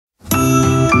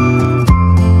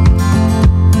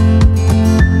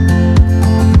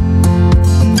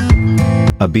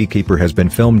A beekeeper has been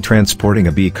filmed transporting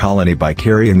a bee colony by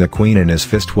carrying the queen in his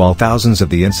fist while thousands of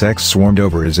the insects swarmed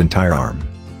over his entire arm.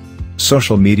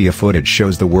 Social media footage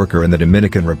shows the worker in the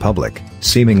Dominican Republic,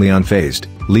 seemingly unfazed,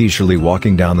 leisurely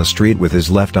walking down the street with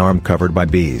his left arm covered by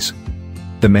bees.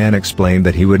 The man explained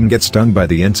that he wouldn't get stung by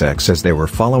the insects as they were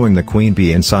following the queen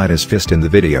bee inside his fist in the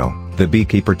video. The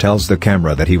beekeeper tells the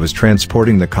camera that he was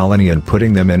transporting the colony and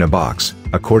putting them in a box,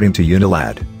 according to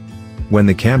UNILAD. When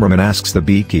the cameraman asks the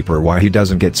beekeeper why he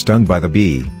doesn't get stung by the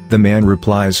bee, the man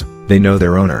replies, "They know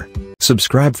their owner."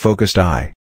 Subscribe Focused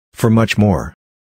Eye for much more.